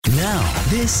Now,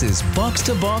 this is Box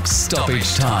to Box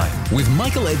Stoppage Time with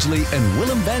Michael Edgley and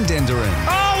Willem van Denderen.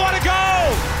 Oh, what a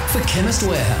goal! For Chemist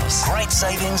Warehouse. Great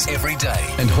savings every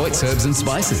day. And Hoyt's Herbs and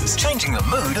Spices. Changing the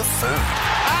mood of food.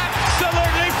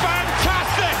 Absolutely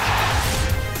fantastic!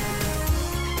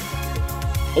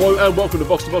 Hello and welcome to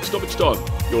Box Stoppage Time.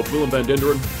 You're Willem van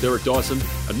Denderen, Derek Dyson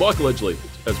and Michael Edgley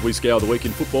as we scour the week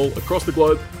in football across the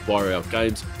globe via our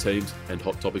games, teams and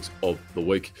hot topics of the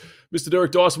week. Mr.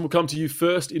 Derek Dyson will come to you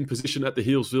first in position at the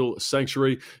Healesville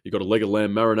Sanctuary. You've got a leg of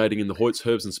lamb marinating in the Hoyt's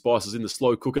Herbs and Spices in the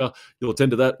slow cooker. You'll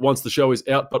attend to that once the show is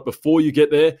out. But before you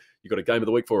get there, you've got a game of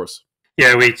the week for us.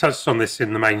 Yeah, we touched on this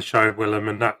in the main show, Willem,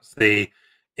 and that's the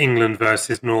England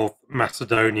versus North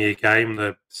Macedonia game,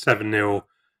 the 7-0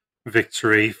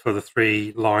 victory for the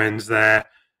Three Lions there.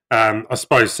 I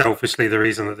suppose selfishly the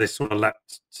reason that this sort of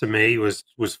leapt to me was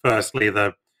firstly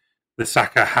the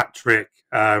Saka hat-trick.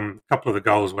 A couple of the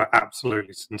goals were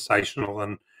absolutely sensational,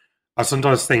 and I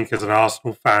sometimes think as an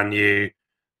Arsenal fan,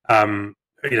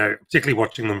 particularly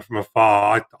watching them from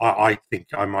afar, I think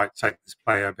I might take this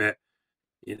player a bit.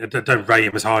 Don't rate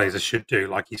him as highly as I should do.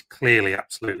 Like, he's clearly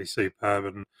absolutely superb,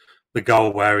 and the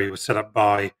goal where he was set up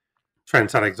by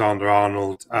Trent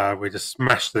Alexander-Arnold, we just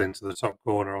smashed it into the top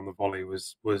corner on the volley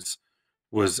was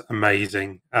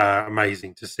amazing,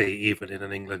 amazing to see even in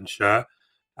an England shirt.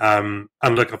 And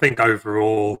look, I think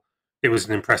overall it was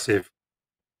an impressive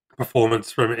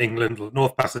performance from England.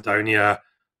 North Macedonia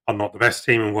are not the best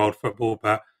team in world football,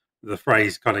 but the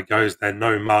phrase kind of goes, they're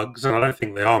no mugs, and I don't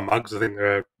think they are mugs. I think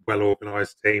they're a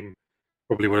well-organised team,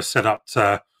 probably were set up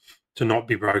to not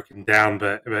be broken down,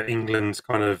 but England's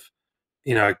kind of,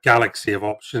 galaxy of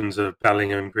options of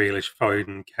Bellingham, Grealish,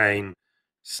 Foden, Kane,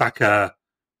 Saka,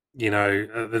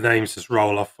 the names just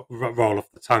roll off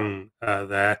the tongue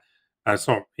there. It's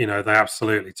not, they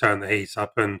absolutely turned the heat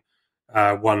up and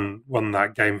won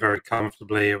that game very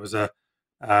comfortably. It was a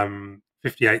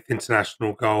 58th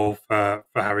international goal for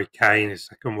Harry Kane, his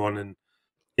second one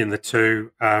in the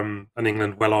two, and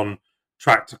England well on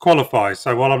track to qualify.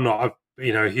 So while I'm not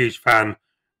a huge fan,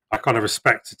 I kind of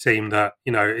respect a team that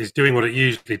is doing what it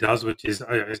usually does, which is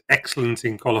excellent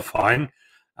in qualifying.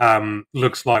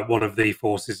 Looks like one of the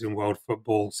forces in world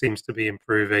football, seems to be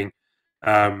improving.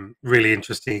 Really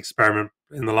interesting experiment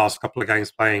in the last couple of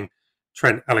games, playing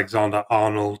Trent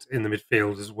Alexander-Arnold in the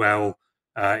midfield as well,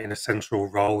 in a central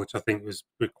role, which I think was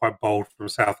quite bold from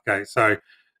Southgate. So,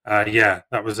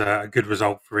 that was a good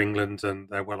result for England, and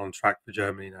they're well on track for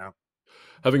Germany now.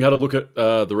 Having had a look at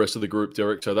the rest of the group,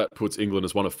 Derek, so that puts England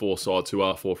as one of four sides who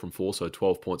are 4 from 4, so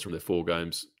 12 points from their 4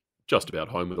 games. Just about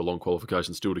home with a long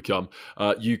qualification still to come.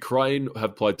 Ukraine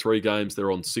have played 3 games.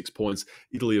 They're on 6 points.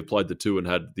 Italy have played the 2 and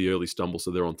had the early stumble,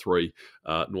 so they're on 3.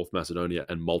 North Macedonia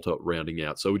and Malta rounding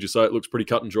out. So would you say it looks pretty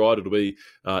cut and dried? It'll be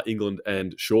England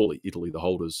and surely Italy, the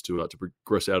holders, to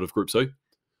progress out of Group C?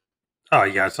 Oh,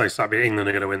 yeah. So England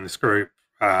are going to win this group.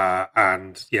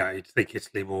 And, I think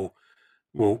Italy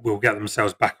will get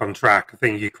themselves back on track. I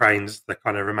think Ukraine's the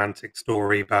kind of romantic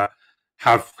story, but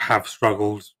have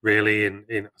struggled really in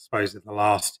I suppose in the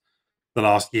last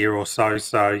year or so.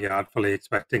 So I'd fully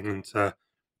expect England to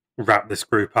wrap this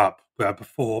group up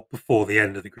before the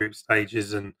end of the group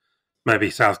stages, and maybe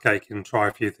Southgate can try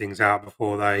a few things out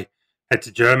before they head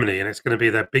to Germany. And it's going to be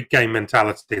their big game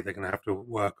mentality they're going to have to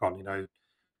work on.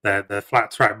 They're flat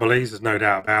track bullies, there's no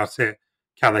doubt about it.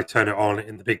 Can they turn it on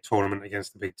in the big tournament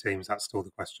against the big teams? That's still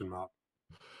the question mark.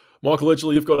 Michael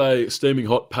Edgley, you've got a steaming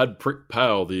hot pad prick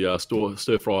pow, the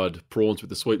stir-fried prawns with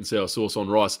the sweet and sour sauce on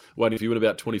rice, waiting for you in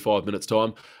about 25 minutes'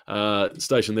 time.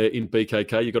 Stationed there in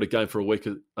BKK. You've got a game for a week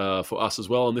for us as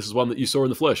well, and this is one that you saw in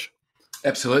the flesh.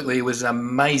 Absolutely. It was an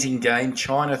amazing game.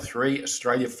 China 3,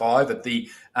 Australia 5 at the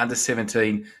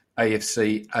Under-17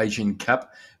 AFC Asian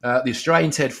Cup. The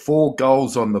Australians had 4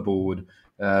 goals on the board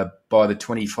by the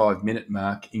 25-minute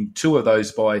mark, in 2 of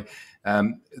those by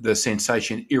the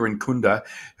sensation Irankunda,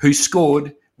 who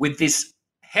scored with this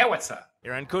howitzer.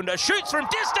 Irankunda shoots from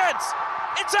distance.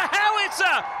 It's a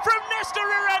howitzer from Nestor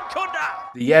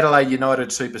Irankunda. The Adelaide United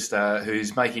superstar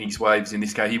who's making his waves in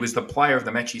this game. He was the player of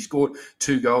the match. He scored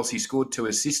 2 goals. He scored 2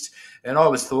 assists. And I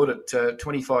was thought at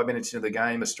 25 minutes into the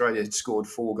game, Australia had scored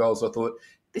 4 goals. I thought,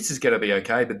 this is going to be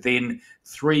okay. But then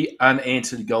 3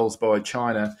 unanswered goals by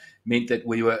China meant that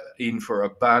we were in for a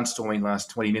barnstorming last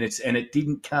 20 minutes, and it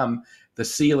didn't come. The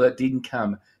sealer didn't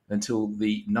come until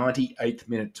the 98th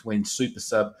minute when super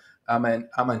sub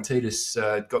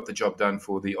Armantidis got the job done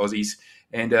for the Aussies,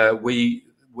 and we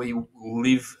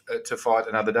live to fight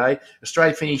another day.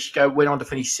 Australia went on to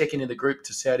finish second in the group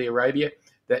to Saudi Arabia.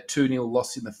 That 2-0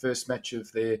 loss in the first match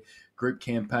of their group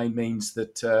campaign means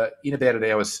that in about an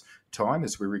hour's time,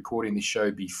 as we're recording this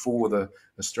show before the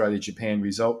Australia-Japan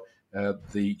result.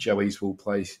 The Joeys will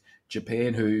play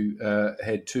Japan, who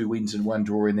had 2 wins and 1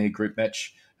 draw in their group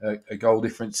match, a goal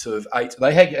difference of 8.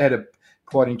 They had a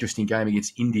quite interesting game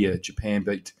against India. Japan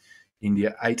beat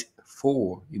India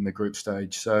 8-4 in the group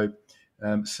stage. So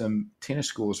some tennis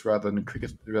scores rather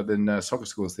than soccer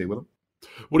scores there, Willem.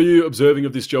 What are you observing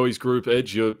of this Joey's group,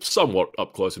 Edge? You're somewhat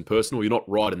up close and personal. You're not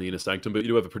right in the inner sanctum, but you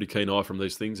do have a pretty keen eye from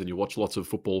these things, and you watch lots of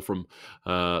football from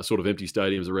sort of empty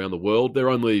stadiums around the world. They're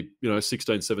only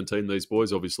 16, 17, these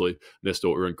boys. Obviously, Nestor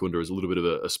Irankunda is a little bit of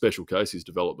a special case. His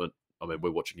development, I mean, we're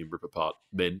watching him rip apart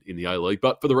men in the A-League.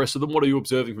 But for the rest of them, what are you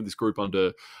observing from this group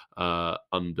under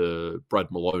Brad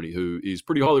Maloney, who is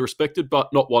pretty highly respected,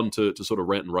 but not one to sort of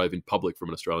rant and rave in public from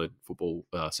an Australian football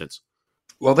sense?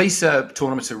 Well, these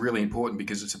tournaments are really important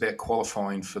because it's about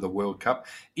qualifying for the World Cup.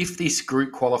 If this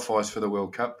group qualifies for the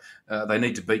World Cup, they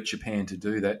need to beat Japan to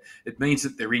do that. It means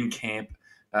that they're in camp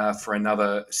for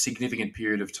another significant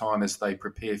period of time as they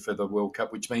prepare for the World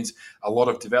Cup, which means a lot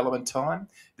of development time.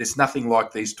 There's nothing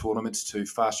like these tournaments to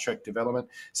fast-track development.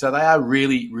 So they are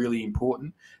really, really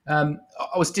important. I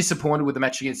was disappointed with the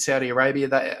match against Saudi Arabia.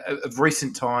 Of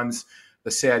recent times, the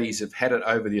Saudis have had it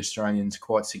over the Australians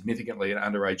quite significantly in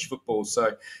underage football.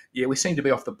 So, yeah, we seem to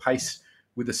be off the pace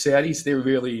with the Saudis. They're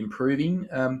really improving.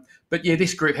 But, yeah,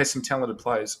 this group has some talented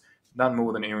players, none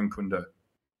more than Irankunda.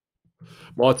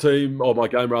 My game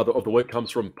of the week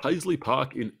comes from Paisley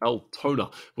Park in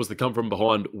Altona. Was the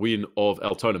come-from-behind win of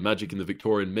Altona Magic in the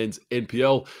Victorian men's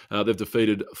NPL. They've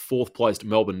defeated 4th-placed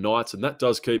Melbourne Knights, and that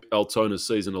does keep Altona's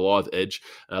season alive, Edge.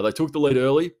 They took the lead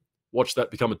early, watched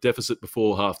that become a deficit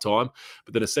before half-time,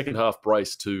 but then a second-half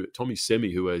brace to Tommy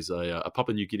Semi, who is a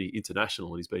Papua New Guinea international,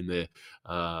 and he's been there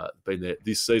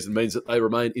this season, means that they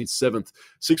remain in 7th.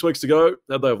 6 weeks to go.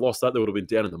 Had they have lost that, they would have been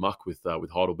down in the muck with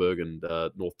Heidelberg and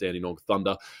North Dandenong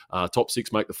Thunder. Top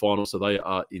 6 make the final, so they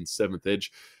are in 7th,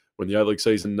 Edge. When the A-League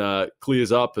season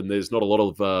clears up and there's not a lot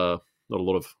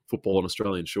of football on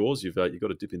Australian shores, you've got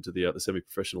to dip into the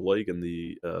semi-professional league and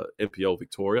the NPL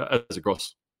Victoria, as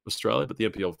across Australia, but the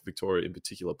NPL Victoria in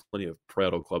particular, plenty of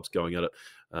proud old clubs going at it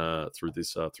through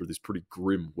this pretty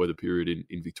grim weather period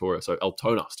in Victoria. So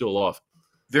Altona still alive.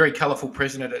 Very colourful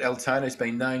president at Altona has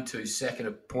been known to sack and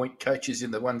appoint coaches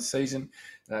in the one season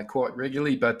quite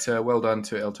regularly, but well done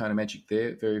to Altona Magic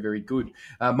there. Very, very good.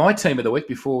 My team of the week,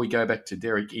 before we go back to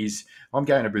Derek, is I'm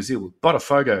going to Brazil,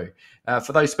 Botafogo.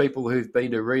 For those people who've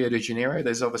been to Rio de Janeiro,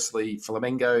 there's obviously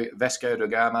Flamengo, Vasco da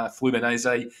Gama,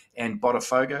 Fluminense, and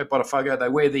Botafogo. Botafogo, they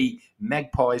wear the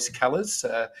Magpies colours,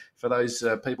 for those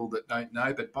people that don't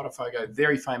know, but Botafogo,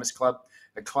 very famous club,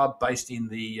 a club based in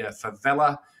the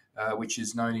favela, which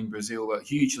is known in Brazil, a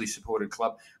hugely supported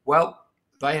club. Well,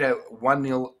 they had a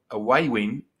 1-0 away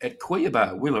win at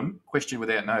Cuiabá. Willem, question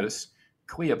without notice,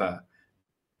 Cuiabá.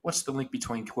 What's the link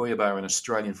between Cuiabá and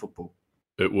Australian football?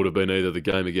 It would have been either the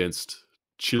game against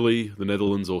Chile, the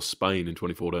Netherlands, or Spain in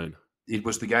 2014. It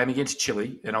was the game against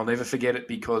Chile, and I'll never forget it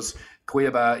because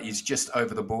Cuiabá is just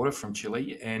over the border from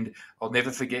Chile, and I'll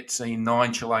never forget seeing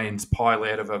 9 Chileans pile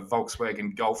out of a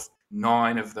Volkswagen Golf.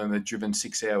 9 of them had driven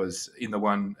 6 hours in the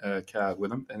one car with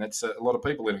them, and that's a lot of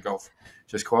people in a Golf,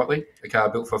 just quietly, a car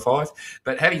built for 5.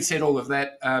 But having said all of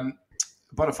that,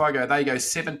 Botafogo, they go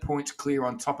 7 points clear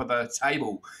on top of the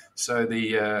table. So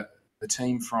the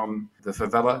team from the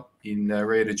favela in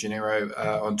Rio de Janeiro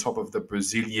on top of the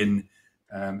Brazilian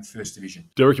First Division.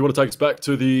 Derek, you want to take us back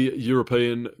to the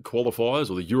European qualifiers,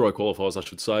 or the Euro qualifiers, I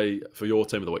should say, for your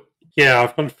team of the week? Yeah,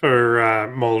 I've gone for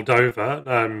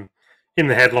Moldova. In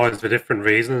the headlines for different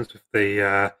reasons, with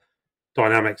the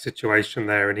dynamic situation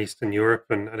there in Eastern Europe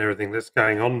and everything that's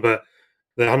going on. But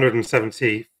the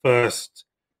 171st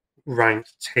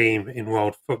ranked team in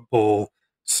world football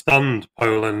stunned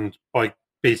Poland by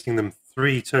beating them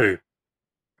 3-2.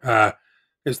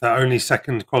 It's their only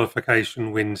second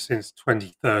qualification win since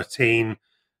 2013.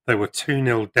 They were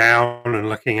 2-0 down and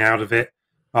looking out of it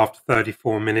after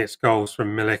 34 minutes. Goals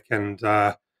from Milik and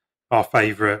our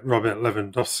favourite Robert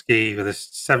Lewandowski with his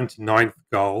 79th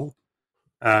goal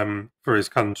for his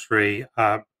country.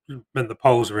 Meant the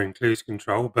Poles were in cruise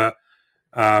control, but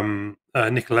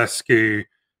Niculescu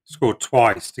scored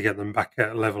twice to get them back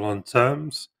at level on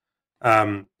terms.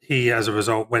 He, as a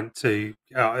result, went to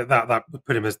that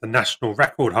put him as the national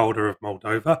record holder of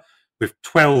Moldova with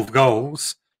 12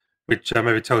 goals, which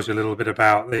maybe tells you a little bit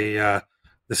about the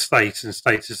state and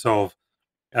status of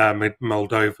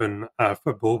Moldovan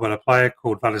football. But a player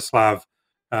called Vladislav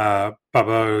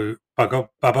Baboglu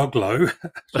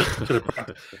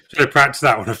should have practiced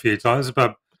that one a few times.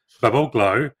 But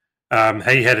Baboglu,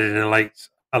 he headed in a late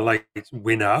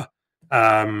winner.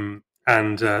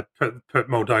 and put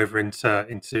Moldova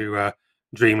into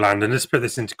dreamland. And let's put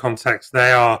this into context: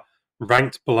 they are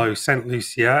ranked below St.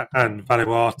 Lucia and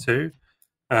Vanuatu.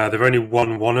 They've only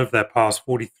won one of their past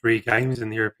 43 games in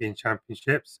the European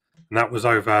Championships, and that was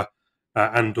over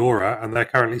Andorra. And they're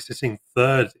currently sitting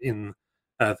third in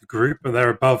the group, and they're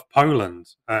above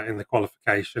Poland in the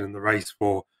qualification in the race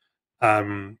for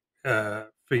Euro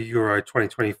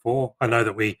 2024. I know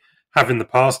that we have in the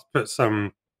past put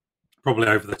some probably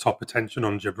over the top attention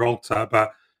on Gibraltar,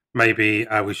 but maybe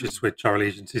we should switch our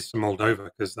allegiances to Moldova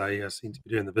because they seem to be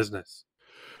doing the business.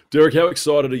 Derek, how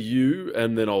excited are you?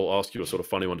 And then I'll ask you a sort of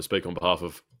funny one to speak on behalf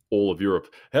of all of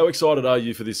Europe. How excited are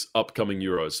you for this upcoming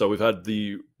Euros? So we've had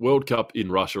the World Cup in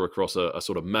Russia across a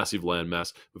sort of massive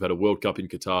landmass. We've had a World Cup in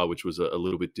Qatar, which was a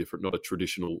little bit different, not a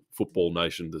traditional football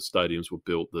nation. The stadiums were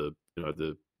built, the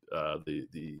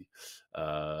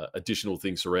additional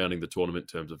things surrounding the tournament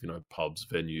in terms of pubs,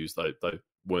 venues, they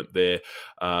weren't there.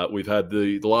 We've had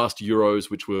the last Euros,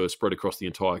 which were spread across the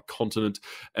entire continent,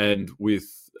 and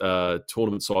with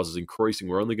tournament sizes increasing,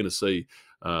 we're only going to see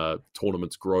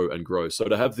tournaments grow and grow. So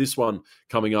to have this one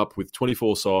coming up with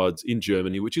 24 sides in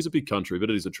Germany, which is a big country, but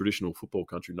it is a traditional football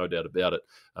country, no doubt about it.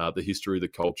 The history, the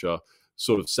culture,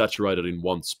 sort of saturated in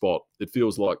one spot. It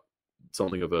feels like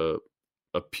something of a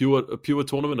pure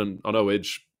tournament, and I know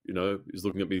Edge, is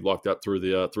looking at me like that through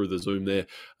the Zoom there.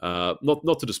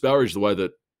 Not to disparage the way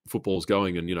that football's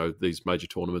going, and these major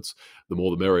tournaments, the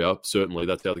more the merrier. Certainly,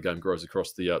 that's how the game grows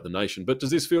across the nation. But does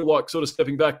this feel like sort of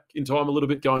stepping back in time a little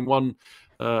bit, going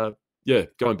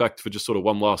back for just sort of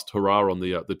one last hurrah on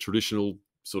the traditional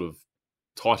sort of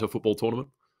tighter football tournament?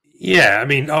 Yeah, I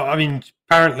mean,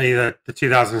 apparently the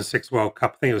 2006 World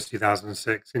Cup, I think it was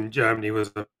 2006 in Germany,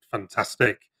 was a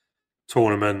fantastic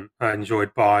tournament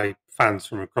enjoyed by fans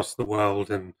from across the world,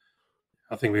 and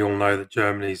I think we all know that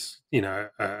Germany's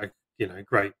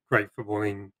great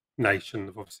footballing nation.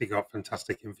 They've obviously got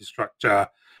fantastic infrastructure.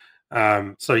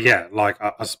 So yeah,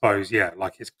 I suppose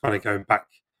it's kind of going back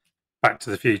to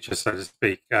the future, so to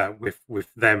speak,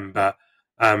 with them. But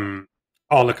I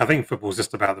think football's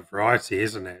just about the variety,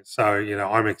 isn't it? So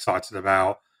I'm excited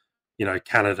about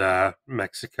Canada,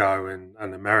 Mexico,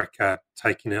 and America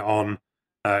taking it on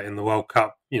in the World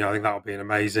Cup. I think that'll be an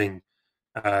amazing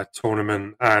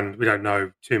tournament, and we don't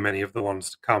know too many of the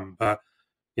ones to come, but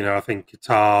I think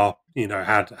Qatar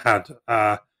had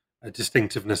a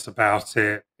distinctiveness about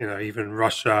it. Even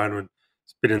Russia, and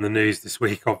it's been in the news this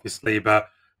week, obviously, but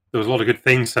there was a lot of good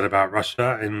things said about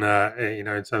Russia in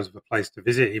terms of a place to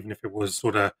visit, even if it was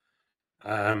sort of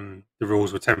the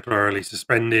rules were temporarily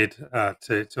suspended for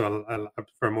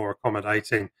a more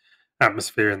accommodating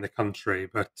atmosphere in the country.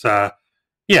 But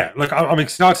I'm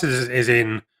excited as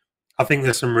in, I think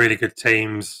there's some really good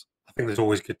teams. I think there's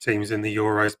always good teams in the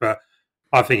Euros, but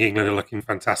I think England are looking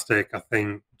fantastic. I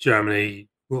think Germany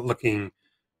will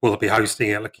be hosting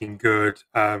it, looking good.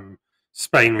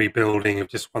 Spain rebuilding, have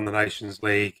just won the Nations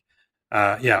League.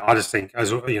 I just think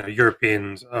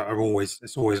Europeans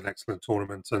it's always an excellent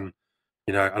tournament, and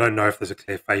I don't know if there's a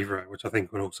clear favourite, which I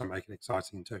think would also make it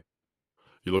exciting too.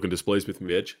 You're looking displeased with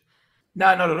me, Edge?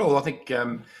 No, not at all. I think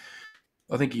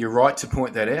you're right to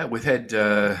point that out. We've had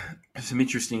some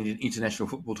interesting international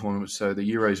football tournaments, so the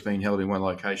Euros being held in one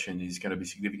location is going to be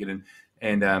significant,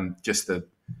 and just the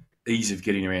ease of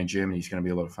getting around Germany is going to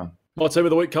be a lot of fun. My team of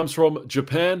the week comes from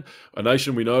Japan, a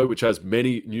nation we know which has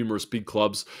numerous big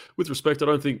clubs. With respect, I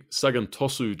don't think Sagan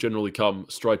Tosu generally come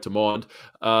straight to mind.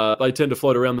 They tend to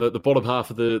float around the bottom half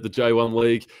of the J1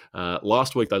 league.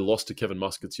 Last week, they lost to Kevin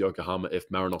Muscat's Yokohama F.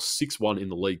 Marinos 6-1 in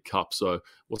the League Cup. So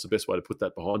what's the best way to put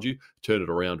that behind you? Turn it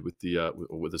around with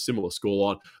a similar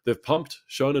scoreline. They've pumped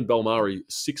Shonan Bellmari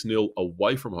 6-0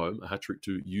 away from home. A hat-trick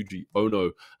to Yuji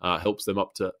Ono helps them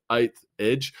up to 8th.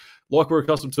 Edge. Like we're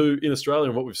accustomed to in Australia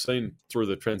and what we've seen through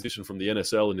the transition from the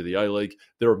NSL into the A-League,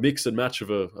 they're a mix and match of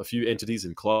a few entities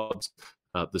and clubs.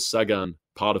 The Sagan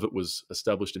part of it was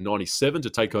established in 97 to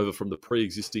take over from the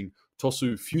pre-existing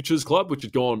Tosu Futures Club, which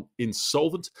had gone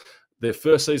insolvent. Their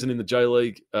first season in the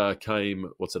J-League came,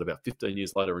 about 15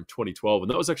 years later in 2012, and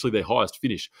that was actually their highest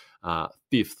finish,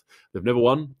 5th. They've never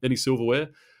won any silverware,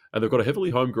 and they've got a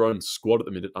heavily homegrown squad at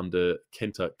the minute under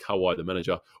Kenta Kawai, the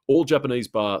manager. All Japanese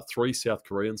bar 3 South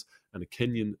Koreans and a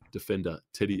Kenyan defender,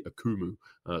 Teddy Akumu.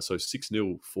 So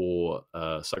 6-0 for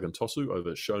Sagan Tosu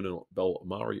over Shonan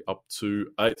Bellmari up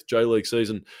to 8th J-League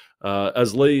season.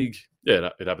 As league,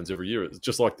 it happens every year. It's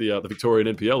just like the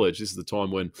Victorian NPL Edge. This is the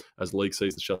time when, as league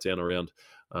season shuts down around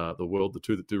the world, the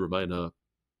two that do remain are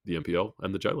the NPL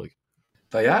and the J-League.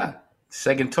 They are.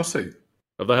 Sagan Tosu.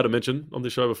 Have they had a mention on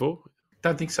this show before?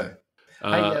 Don't think so.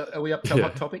 Hey, are we up to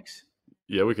hot topics?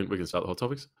 Yeah, we can start the hot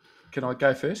topics. Can I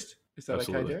go first? Is that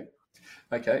Absolutely. okay,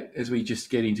 Derek? Okay, as we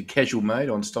just get into casual mode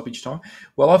on stoppage time.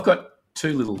 Well, I've got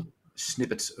two little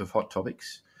snippets of hot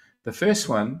topics. The first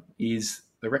one is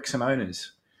the Wrexham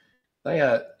owners. They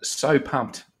are so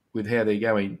pumped with how they're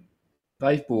going.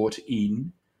 They've bought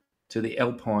in to the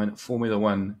Alpine Formula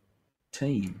One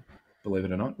team, believe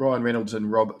it or not. Ryan Reynolds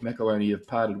and Rob McElhoney have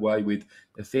parted way with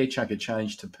a fair chunk of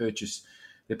change to purchase.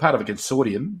 They're part of a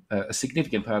consortium, a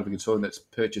significant part of a consortium that's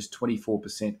purchased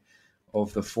 24%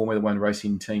 of the Formula One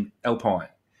racing team Alpine.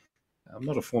 I'm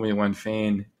not a Formula One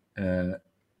fan,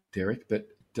 Derek, but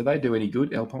do they do any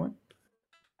good, Alpine?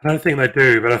 I don't think they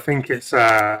do, but I think it's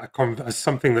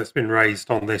something that's been raised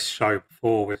on this show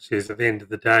before, which is at the end of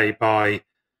the day, by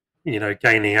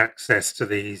gaining access to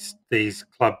these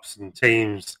clubs and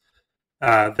teams,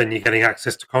 then you're getting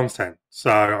access to content.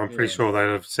 So I'm pretty sure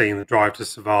they'll have seen the Drive to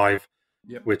Survive,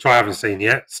 which I haven't seen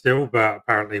yet still, but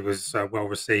apparently was well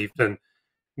received and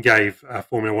gave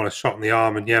Formula One a shot in the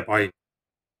arm. And by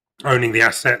owning the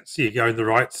assets, you own the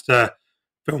rights to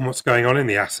film what's going on in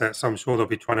the assets. I'm sure they'll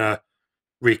be trying to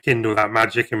rekindle that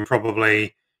magic, and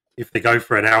probably if they go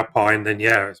for an Alpine, then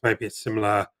maybe it's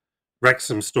similar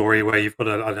Wrexham story where you've got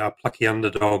a plucky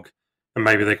underdog and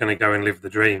maybe they're going to go and live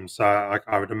the dream. So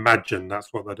I would imagine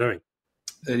that's what they're doing.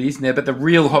 It is now, but the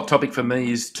real hot topic for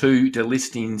me is two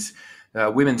delistings.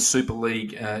 Women's Super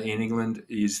League in England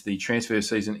is the transfer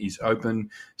season is open,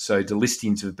 so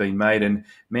delistings have been made, and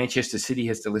Manchester City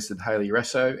has delisted Hayley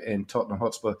Raso and Tottenham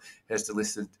Hotspur has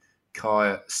delisted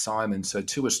Kaya Simon. So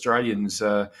two Australians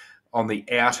on the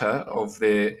outer of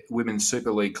their Women's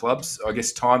Super League clubs. I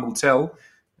guess time will tell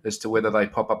as to whether they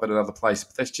pop up at another place.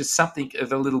 But that's just something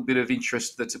of a little bit of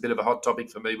interest that's a bit of a hot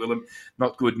topic for me, Willem.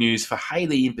 Not good news for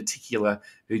Hayley in particular,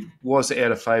 who was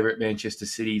out of favour at Manchester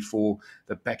City for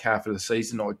the back half of the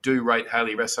season. I do rate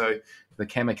Hayley Raso, the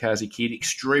kamikaze kid,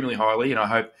 extremely highly, and I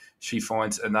hope she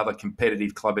finds another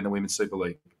competitive club in the Women's Super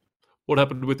League. What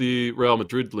happened with the Real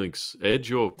Madrid links? Ed,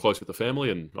 you're close with the family,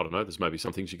 and I don't know, there's maybe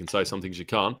some things you can say, some things you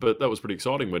can't, but that was pretty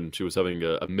exciting when she was having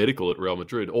a medical at Real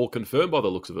Madrid, all confirmed by the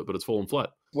looks of it, but it's fallen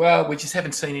flat. Well, we just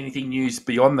haven't seen anything news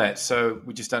beyond that, so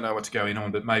we just don't know what's going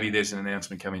on, but maybe there's an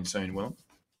announcement coming soon, Will.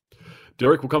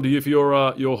 Derek, we'll come to you for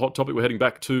your hot topic. We're heading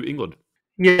back to England.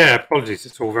 Yeah, apologies,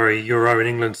 it's all very Euro and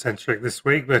England-centric this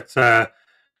week, but I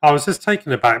was just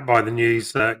taken aback by the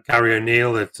news that Gary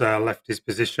O'Neill had left his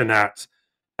position at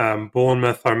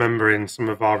Bournemouth. I remember in some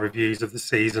of our reviews of the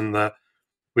season that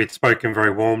we'd spoken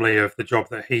very warmly of the job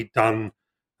that he'd done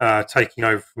taking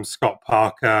over from Scott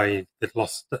Parker. They'd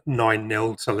lost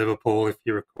 9-0 to Liverpool, if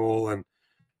you recall,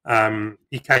 and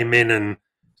he came in and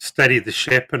steadied the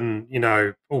ship. And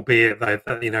albeit they,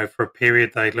 for a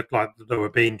period they looked like they were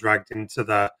being dragged into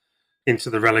the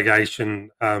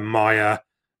relegation mire,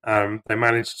 they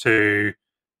managed to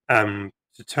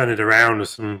turn it around with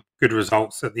some good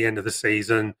results at the end of the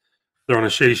season. They're on a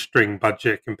shoestring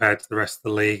budget compared to the rest of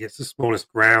the league. It's the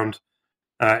smallest ground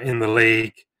in the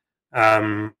league.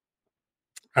 I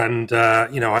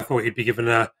thought he'd be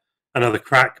given another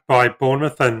crack by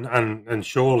Bournemouth, and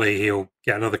surely he'll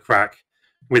get another crack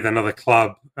with another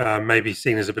club, maybe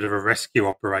seen as a bit of a rescue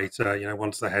operator,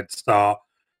 once the heads start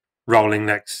rolling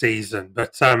next season.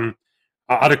 But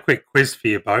I had a quick quiz for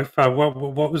you both. Who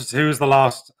was the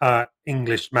last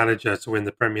English manager to win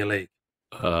the Premier League?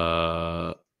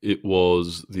 It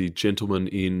was the gentleman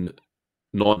in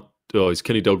he's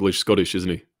Kenny Dalglish, Scottish, isn't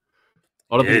he?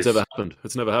 I don't think it's ever happened.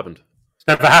 It's never happened. It's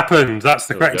never happened. That's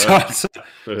the correct answer.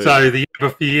 So the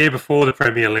year before the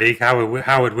Premier League,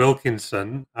 Howard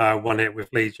Wilkinson won it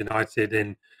with Leeds United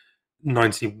in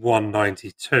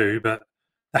 91-92, but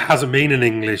there hasn't been an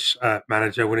English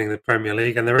manager winning the Premier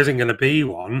League, and there isn't going to be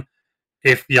one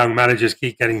if young managers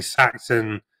keep getting sacked.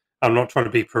 And I'm not trying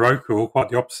to be parochial, quite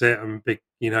the opposite. I'm big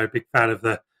fan of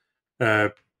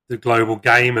the global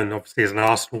game, and obviously as an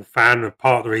Arsenal fan, and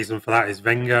part of the reason for that is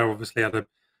Wenger obviously had a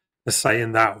say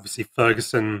in that. Obviously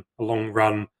Ferguson, a long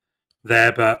run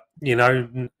there, but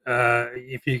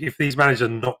if these managers are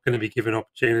not going to be given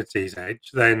opportunities,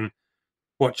 Edge, then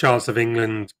what chance have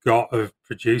England got of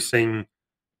producing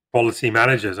quality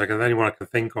managers? The only one I can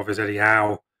think of is Eddie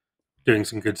Howe doing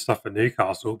some good stuff at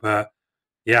Newcastle. But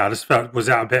I just felt, was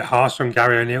that a bit harsh on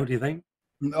Gary O'Neill, do you think?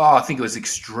 Oh, I think it was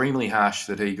extremely harsh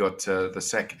that he got the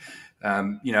sack.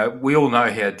 We all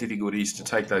know how difficult it is to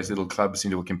take those little clubs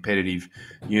into a competitive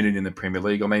unit in the Premier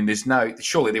League. I mean,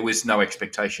 surely there was no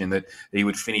expectation that he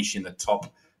would finish in the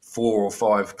top 4 or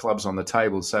 5 clubs on the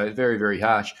table. So very, very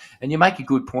harsh. And you make a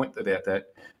good point about that.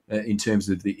 In terms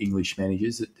of the English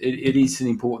managers, it is an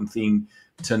important thing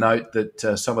to note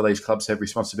that some of these clubs have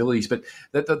responsibilities. But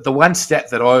the one stat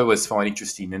that I always find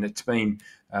interesting, and it's been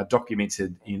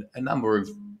documented in a number of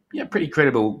pretty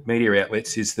credible media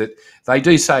outlets is that they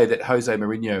do say that Jose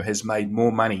Mourinho has made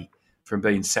more money from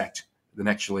being sacked than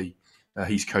actually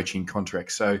his coaching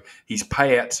contract. So his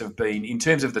payouts have been, in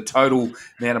terms of the total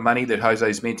amount of money that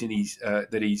Jose's meant in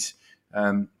his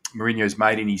Mourinho's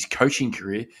made in his coaching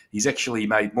career, he's actually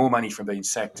made more money from being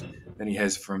sacked than he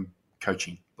has from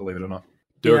coaching, believe it or not.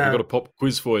 Derek, I've got a pop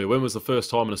quiz for you. When was the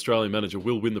first time an Australian manager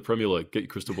will win the Premier League? Get your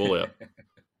crystal ball out.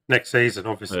 Next season,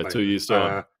 obviously. 2 years'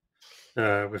 time.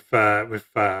 With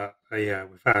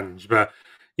Ange, but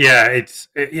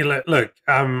look.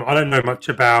 I don't know much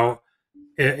about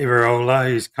Iraola,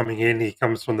 who's coming in. He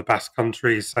comes from the Basque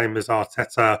Country, same as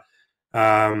Arteta.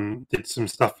 Did some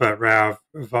stuff at Rayo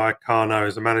Vallecano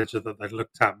as a manager that they'd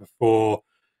looked at before.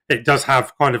 It does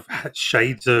have kind of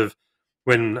shades of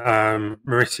when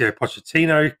Mauricio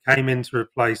Pochettino came in to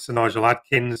replace Nigel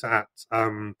Adkins at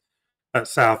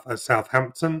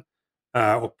Southampton,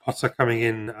 or Potter coming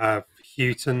in for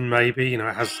Houghton, maybe. It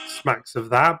has smacks of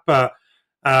that, but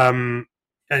and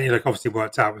obviously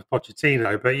worked out with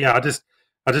Pochettino. But yeah,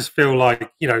 I just feel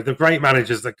like the great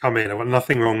managers that come in. I've got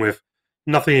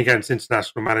nothing against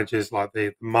international managers like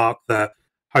the mark that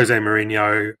Jose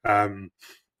Mourinho,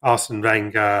 Arsene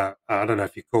Wenger. I don't know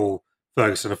if you call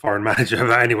Ferguson a foreign manager,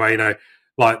 but anyway,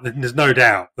 there's no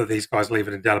doubt that these guys leave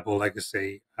an indelible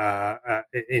legacy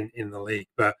in the league.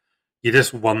 But you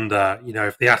just wonder,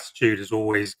 if the attitude is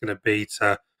always going to be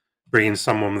to bring in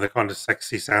someone with a kind of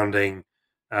sexy sounding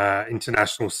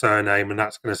international surname, and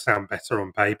that's going to sound better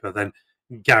on paper than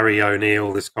Gary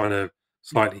O'Neill, this kind of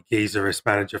slightly geezerish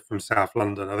manager from South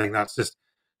London. I think that's just,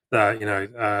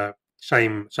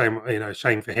 shame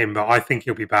for him. But I think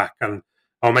he'll be back, and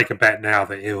I'll make a bet now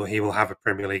that he will have a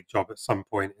Premier League job at some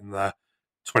point in the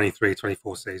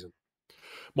 23-24 season.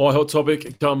 My hot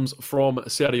topic comes from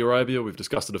Saudi Arabia. We've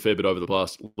discussed it a fair bit over the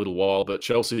past little while, but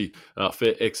Chelsea,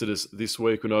 fair exodus this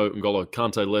week. We know N'Golo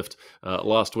Kante left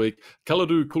last week.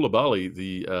 Kalidou Koulibaly,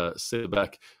 the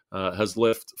centre-back, has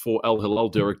left for Al Hilal,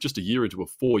 Derek, just a year into a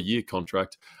 4-year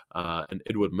contract. And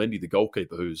Edward Mendy, the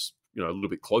goalkeeper, who's a little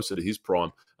bit closer to his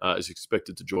prime, is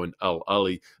expected to join Al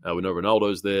Ahly. We know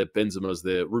Ronaldo's there, Benzema's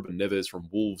there, Ruben Neves from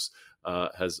Wolves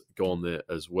has gone there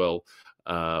as well.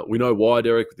 We know why,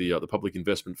 Derek, the Public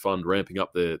Investment Fund ramping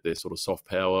up their sort of soft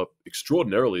power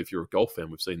extraordinarily. If you're a golf fan,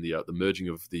 we've seen the merging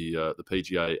of the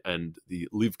PGA and the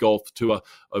Live Golf Tour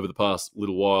over the past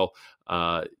little while.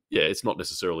 It's not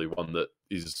necessarily one that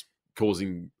is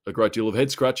causing a great deal of head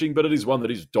scratching, but it is one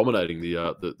that is dominating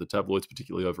the tabloids,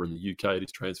 particularly over in the UK. It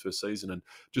is transfer season, and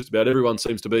just about everyone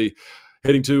seems to be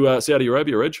heading to Saudi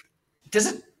Arabia. Reg,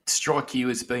 does it strike you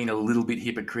as being a little bit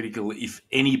hypocritical if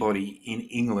anybody in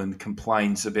England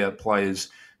complains about players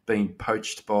being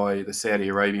poached by the Saudi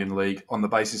Arabian League on the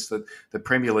basis that the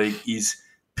Premier League is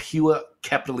pure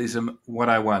capitalism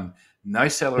 101? No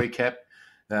salary cap,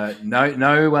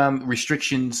 no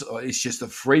restrictions. It's just a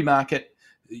free market.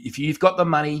 If you've got the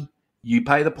money, you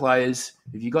pay the players.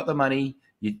 If you've got the money,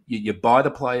 you buy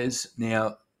the players.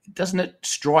 Now, doesn't it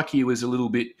strike you as a little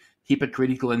bit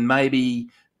hypocritical, and maybe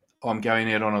I'm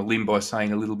going out on a limb by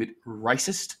saying a little bit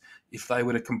racist, if they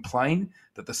were to complain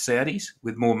that the Saudis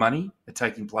with more money are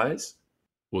taking players?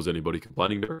 Was anybody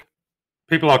complaining, Derek?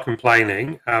 People are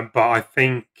complaining, but I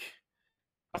think,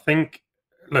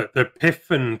 look, the PIF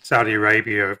and Saudi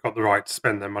Arabia have got the right to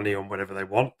spend their money on whatever they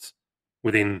want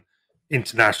within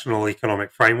international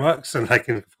economic frameworks, and they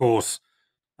can, of course,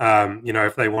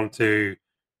 if they want to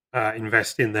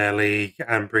invest in their league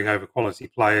and bring over quality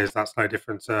players, that's no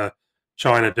different to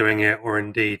China doing it, or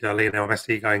indeed Lionel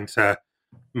Messi going to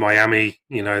Miami.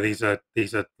 These are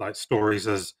like stories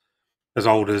as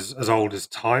old as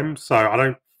time. So I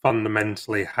don't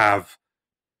fundamentally have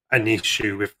an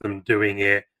issue with them doing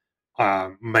it.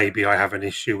 Maybe I have an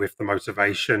issue with the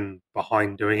motivation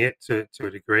behind doing it to a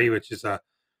degree, which is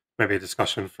maybe a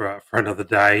discussion for another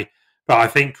day. But I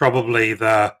think probably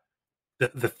the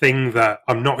thing that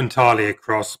I'm not entirely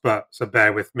across, but so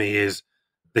bear with me, is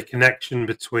the connection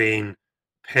between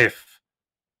PIF,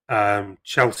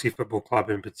 Chelsea Football Club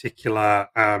in particular,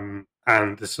 and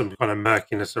there's some kind of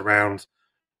murkiness around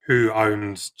who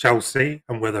owns Chelsea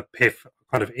and whether PIF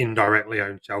kind of indirectly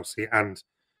own Chelsea and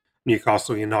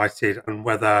Newcastle United, and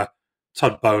whether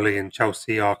Todd Boehly and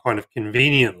Chelsea are kind of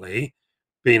conveniently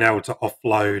being able to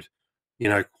offload,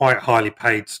 quite highly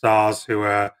paid stars who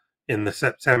are in the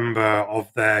September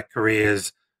of their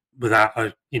careers without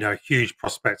a huge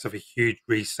prospects of a huge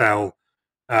resell.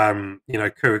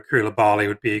 Koulibaly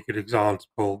would be a good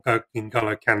example.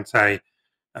 N'Golo Kante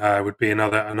would be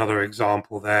another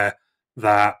example there.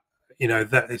 That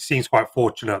that it seems quite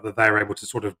fortunate that they're able to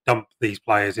sort of dump these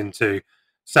players into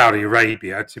Saudi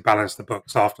Arabia to balance the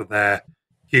books after their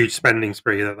huge spending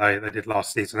spree that they did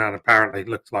last season, and apparently it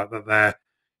looks like that they're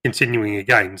continuing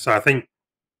again. So I think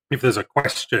if there's a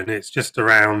question, it's just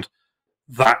around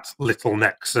that little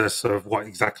nexus of what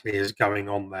exactly is going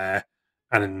on there,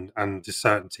 and do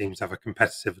certain teams have a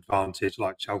competitive advantage,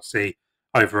 like Chelsea,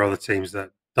 over other teams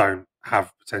that don't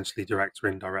have potentially direct or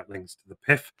indirect links to the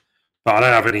PIF. But I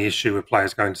don't have any issue with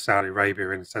players going to Saudi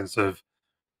Arabia in the sense of,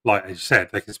 like you said,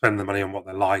 they can spend the money on what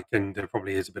they like, and there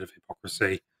probably is a bit of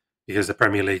hypocrisy because the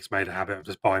Premier League's made a habit of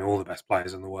just buying all the best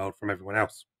players in the world from everyone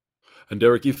else. And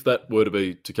Derek, if that were to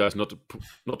be the case, not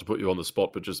to put you on the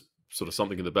spot, but just sort of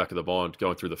something in the back of the mind,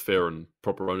 going through the fair and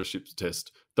proper ownership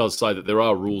test, does say that there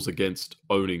are rules against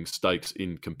owning stakes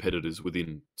in competitors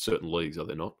within certain leagues, are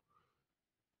there not?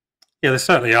 Yeah, there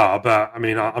certainly are, but I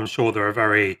mean, I'm sure there are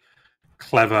very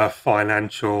clever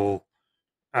financial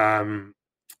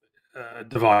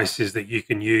devices that you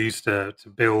can use to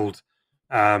build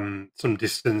some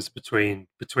distance between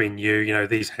you. You know,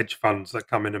 these hedge funds that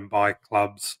come in and buy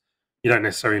clubs, you don't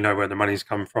necessarily know where the money's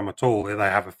come from at all. They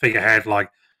have a figurehead like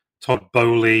Todd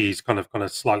Bowley. He's kind of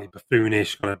slightly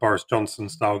buffoonish, kind of Boris Johnson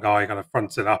style guy, kind of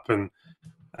fronts it up and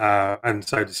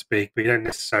so to speak. But you don't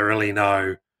necessarily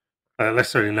know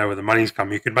where the money's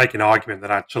come. You could make an argument that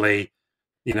actually,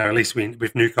 you know, at least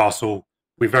with Newcastle,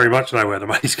 we very much know where the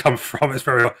money's come from. It's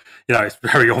very, it's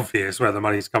very obvious where the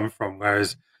money's come from.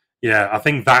 Whereas, I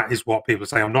think that is what people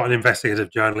say. I'm not an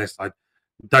investigative journalist. I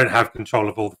don't have control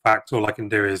of all the facts. All I can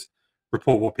do is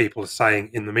report what people are saying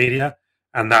in the media,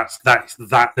 and that's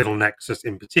that little nexus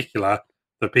in particular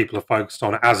that people are focused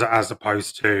on, as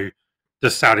opposed to,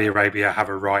 does Saudi Arabia have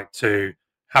a right to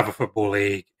have a football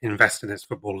league, invest in its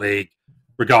football league,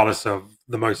 regardless of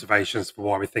the motivations for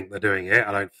why we think they're doing it?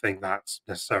 I don't think that's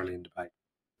necessarily in debate.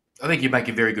 I think you make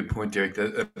a very good point, Derek,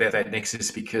 about that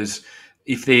nexus, because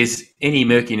if there's any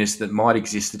murkiness that might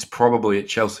exist, it's probably at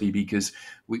Chelsea, because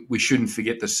we shouldn't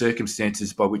forget the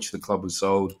circumstances by which the club was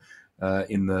sold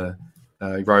in the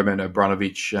Roman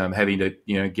Abramovich having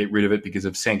to get rid of it because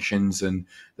of sanctions and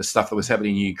the stuff that was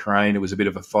happening in Ukraine. It was a bit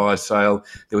of a fire sale.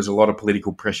 There was a lot of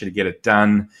political pressure to get it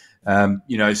done.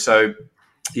 So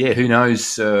who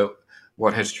knows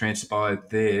what has transpired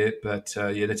there. But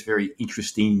that's a very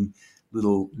interesting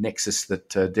little nexus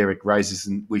that Derek raises,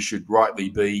 and we should rightly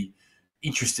be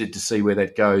interested to see where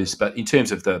that goes. But in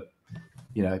terms of the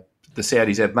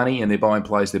Saudis have money and they're buying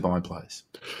players, they're buying players.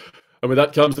 And with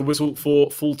that comes the whistle for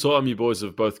full time. You boys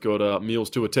have both got meals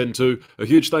to attend to. A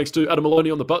huge thanks to Adam Maloney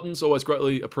on the buttons. Always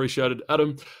greatly appreciated,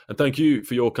 Adam. And thank you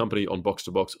for your company on Box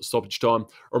to Box Stoppage Time.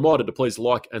 A reminder to please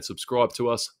like and subscribe to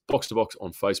us. Box to Box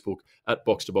on Facebook, at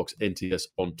Box to Box NTS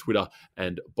on Twitter,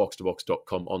 and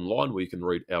boxtobox.com online, where you can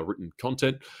read our written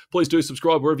content. Please do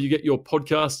subscribe wherever you get your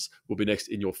podcasts. We'll be next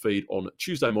in your feed on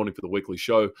Tuesday morning for the weekly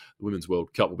show. The Women's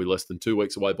World Cup will be less than 2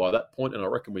 weeks away by that point, and I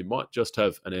reckon we might just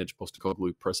have an Ange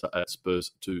Postecoglou presser at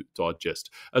Spurs to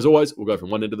digest. As always, we'll go from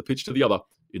one end of the pitch to the other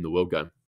in the World Game.